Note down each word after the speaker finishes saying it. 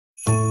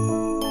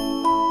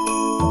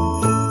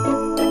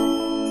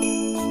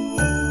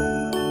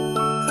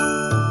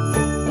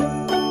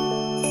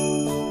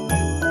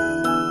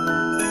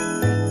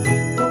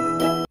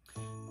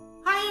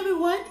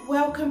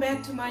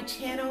my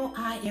channel.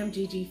 I am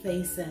Gigi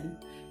Faison.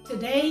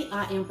 Today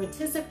I am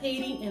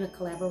participating in a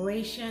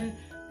collaboration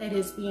that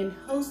is being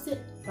hosted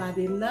by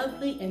the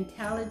lovely and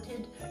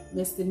talented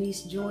Miss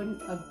Denise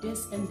Jordan of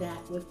This and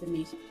That with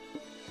Denise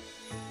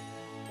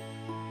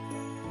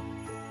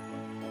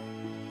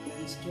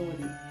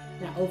Jordan.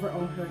 Now over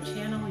on her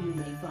channel you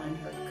may find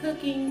her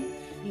cooking,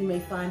 you may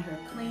find her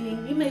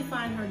cleaning, you may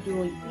find her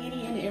doing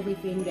any and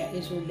everything that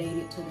is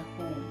related to the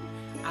home.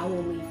 I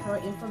will leave her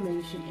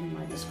information in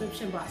my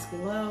description box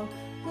below.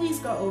 Please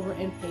go over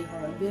and pay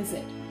her a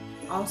visit.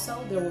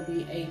 Also, there will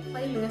be a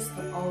playlist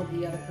of all of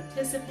the other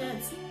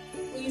participants.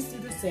 Please do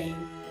the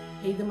same.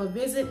 Pay them a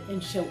visit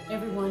and show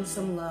everyone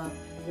some love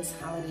this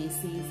holiday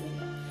season.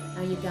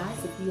 Now you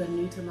guys, if you are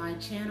new to my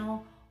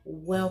channel,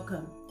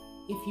 welcome.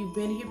 If you've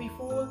been here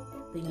before,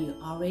 then you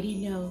already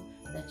know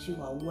that you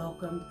are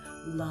welcomed,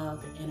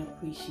 loved, and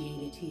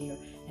appreciated here.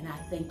 And I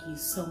thank you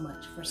so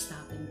much for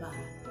stopping by.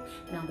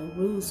 Now the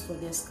rules for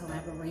this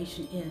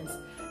collaboration is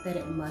that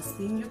it must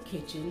be in your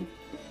kitchen,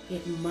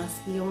 it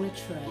must be on a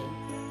tray,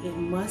 it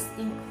must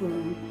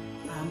include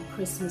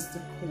Christmas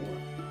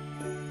decor,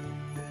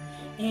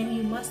 and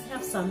you must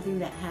have something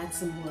that had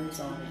some words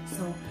on it.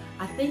 So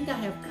I think I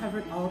have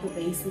covered all the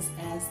bases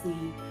as the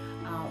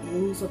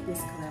rules of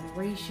this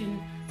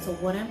collaboration. So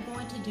what I'm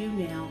going to do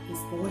now is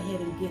go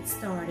ahead and get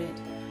started.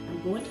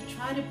 I'm going to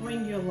try to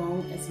bring you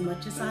along as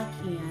much as I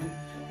can,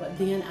 but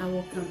then I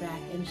will come back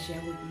and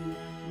share with you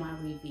my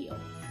reveal.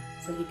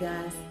 So you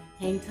guys,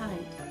 hang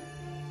tight.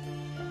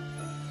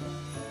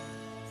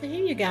 So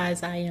here you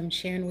guys, I am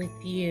sharing with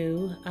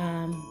you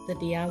the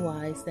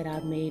DIYs that I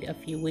made a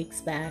few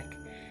weeks back,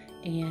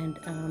 and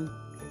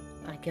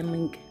I can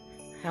link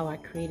how I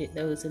created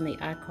those in the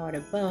iCard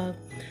above,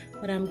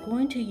 but I'm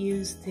going to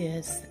use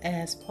this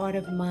as part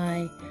of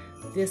my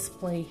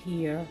display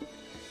here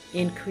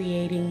in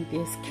creating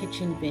this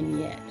kitchen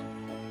vignette.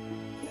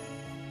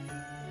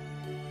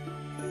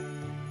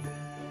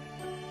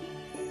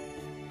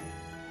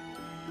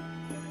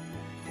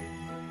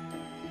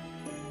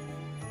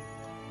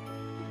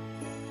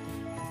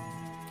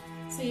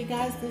 So you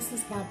guys, this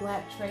is my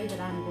black tray that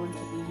I'm going to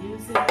be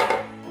using.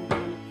 I'm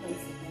going to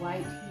place it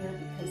right here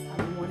because I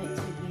want it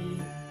to be,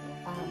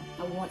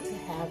 I want to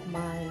have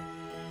my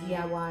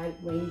DIY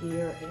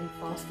reindeer and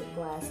frosted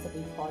glass to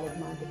be part of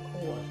my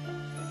decor.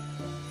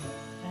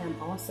 And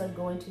I'm also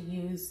going to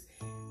use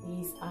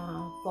these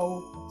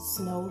faux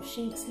snow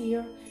sheets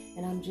here,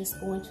 and I'm just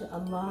going to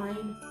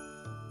align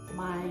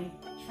my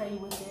tray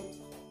with it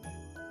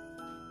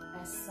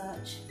as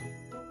such.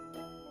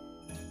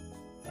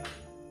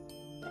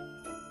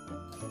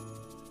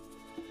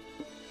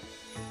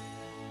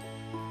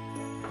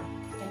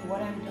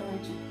 What I'm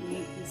doing to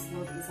create this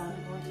look is I'm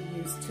going to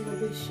use two of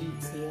these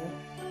sheets here.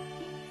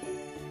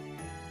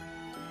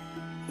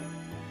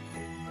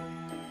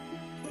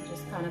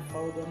 Just kind of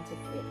fold them to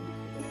fit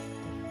into the tray.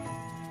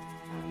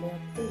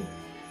 They're pretty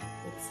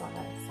big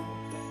size.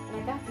 And I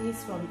got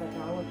these from the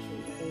Dollar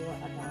Tree for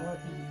 $1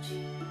 each.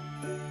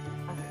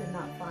 I could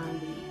not find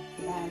the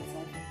bags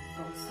of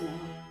faux snow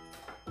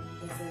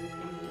because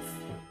everything is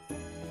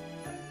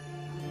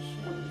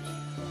shortage.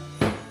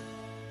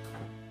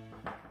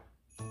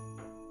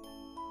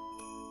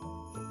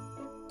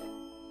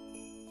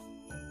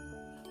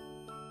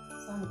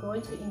 I'm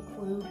going to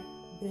include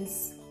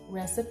this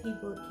recipe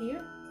book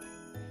here,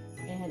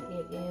 and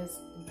it is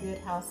Good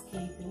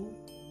Housekeeping.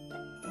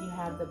 You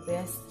have the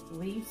best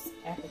wreaths,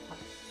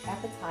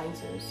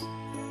 appetizers,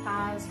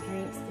 pies,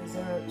 drinks,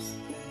 desserts,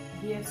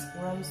 gifts,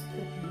 roast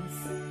cookies.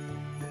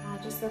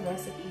 Just a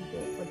recipe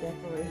book for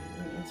decorating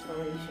and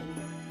inspiration.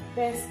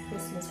 Best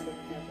Christmas book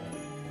ever.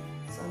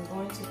 So I'm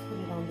going to put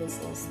it on this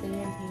little stand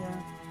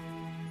here.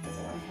 So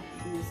all I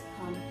have to do is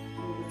come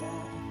through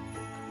that.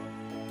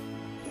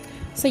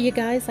 So you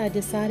guys, I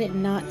decided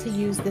not to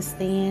use the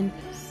stand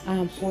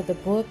for the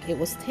book. It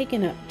was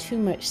taking up too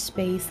much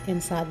space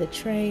inside the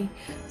tray,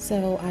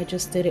 so I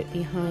just stood it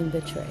behind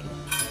the tray.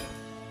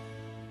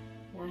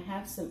 Now I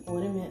have some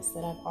ornaments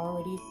that I've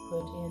already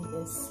put in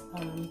this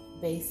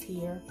vase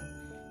here,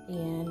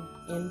 and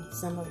in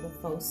some of the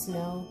faux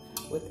snow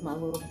with my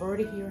little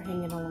birdie here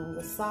hanging along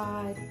the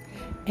side.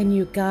 And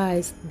you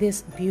guys,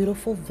 this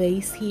beautiful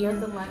vase here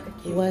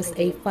was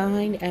a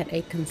find at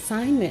a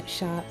consignment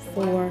shop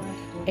for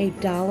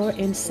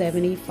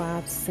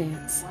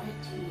 $1.75.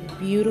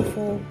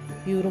 Beautiful,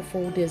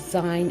 beautiful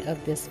design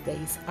of this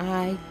vase.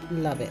 I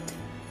love it.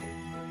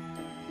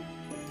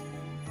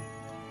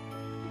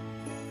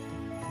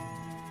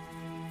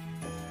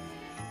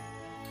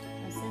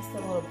 Since the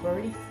little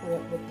birdie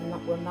clip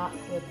will not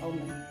clip on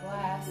the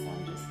glass,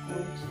 I'm just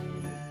going to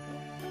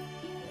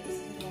place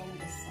it on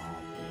the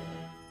side here.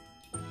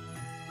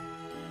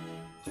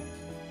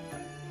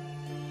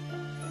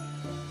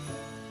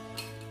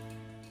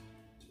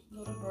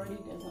 Little birdie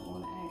doesn't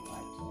want to act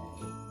right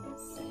today.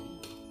 Let's see.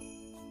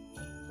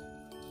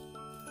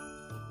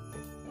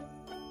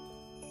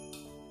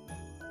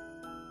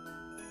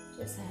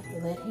 Just have to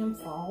let him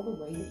fall the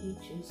way that he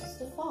chooses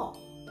to fall.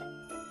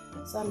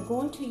 So I'm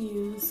going to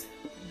use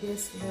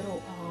this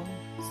little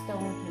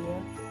stone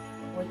here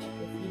which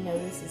if you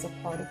notice is a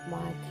part of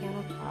my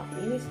countertop.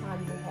 Anytime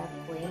you have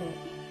granite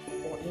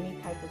or any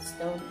type of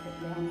stone put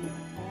down in the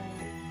home,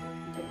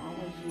 you can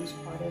always use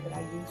part of it. I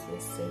use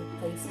this to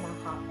place my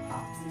hot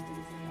pots and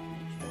things of that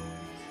nature.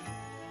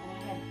 And I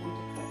had them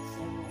to cut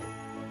several of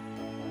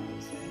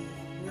those, and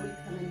they really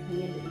come in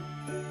handy.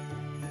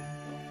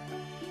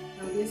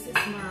 Now this is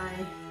my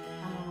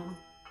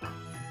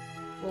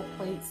little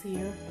plates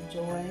here,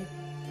 Joy.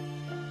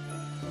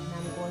 And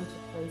I'm going to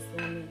place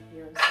them in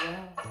here as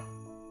well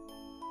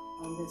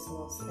on this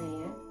little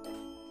stand.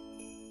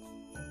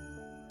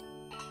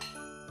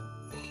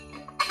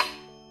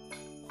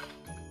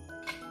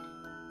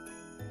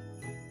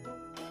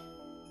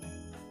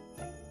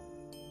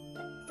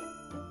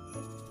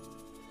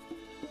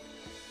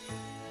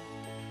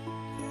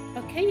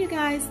 Okay, you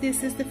guys,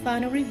 this is the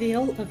final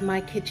reveal of my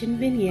kitchen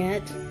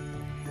vignette.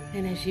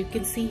 And as you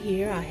can see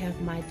here, I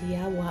have my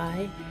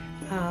DIY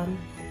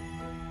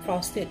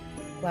frosted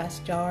glass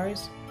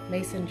jars,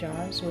 mason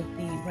jars with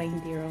the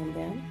reindeer on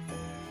them.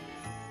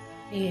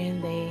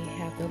 And they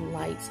have the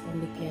lights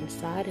on the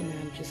inside, and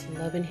I'm just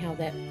loving how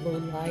that blue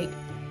light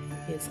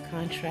is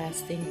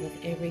contrasting with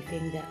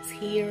everything that's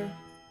here.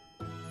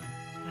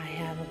 I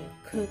have a little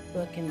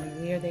cookbook in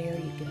the rear there,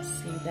 you can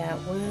see that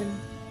one.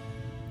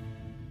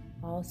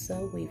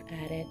 Also, we've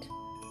added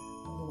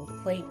a little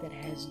plate that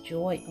has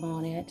Joy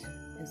on it,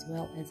 as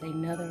well as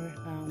another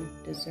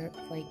dessert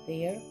plate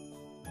there,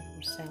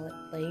 or salad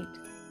plate.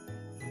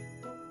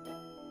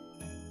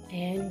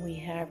 And we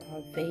have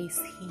our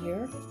vase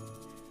here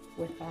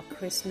with our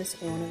Christmas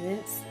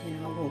ornaments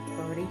and our little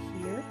birdie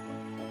here.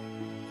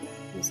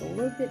 It was a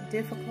little bit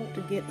difficult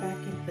to get back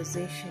in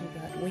position,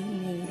 but we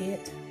made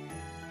it.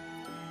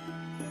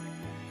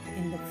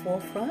 In the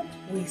forefront,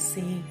 we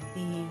see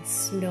the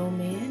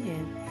snowman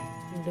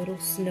and little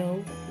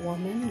snow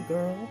woman,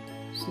 girl,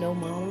 snow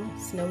mama,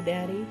 snow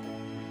daddy.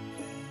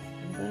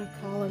 I'm gonna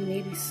call them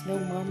maybe Snow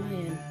Mama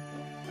and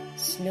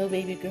Snow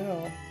Baby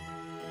Girl,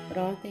 but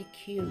aren't they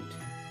cute?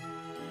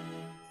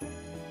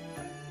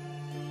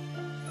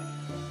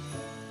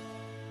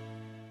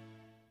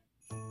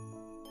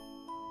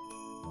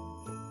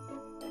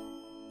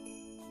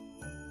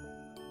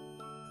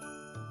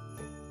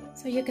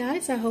 So you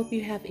guys, I hope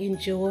you have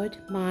enjoyed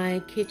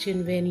my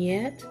kitchen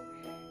vignette,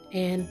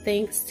 and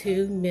thanks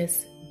to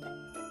Miss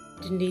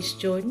Denise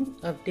Jordan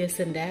of This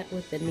and That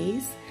with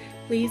Denise.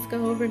 Please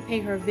go over and pay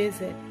her a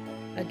visit.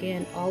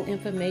 Again, all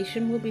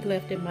information will be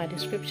left in my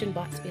description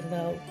box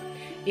below.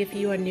 If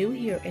you are new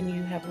here and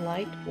you have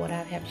liked what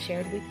I have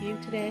shared with you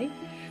today,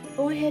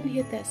 go ahead and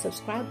hit that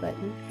subscribe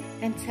button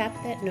and tap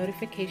that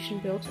notification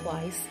bell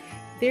twice.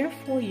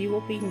 Therefore, you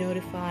will be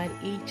notified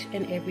each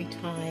and every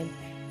time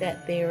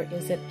that there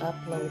is an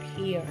upload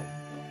here.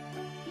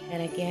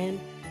 And again,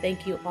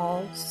 thank you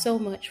all so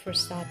much for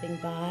stopping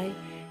by,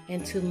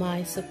 and to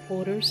my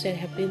supporters that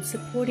have been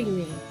supporting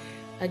me.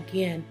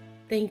 Again,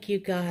 thank you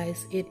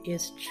guys. It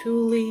is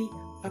truly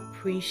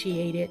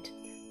appreciated.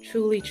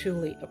 Truly,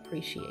 truly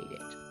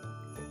appreciated.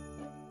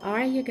 All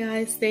right, you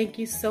guys, thank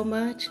you so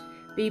much.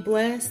 Be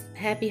blessed.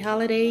 Happy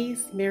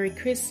holidays. Merry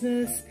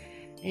Christmas.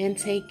 And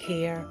take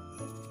care.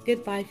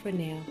 Goodbye for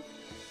now.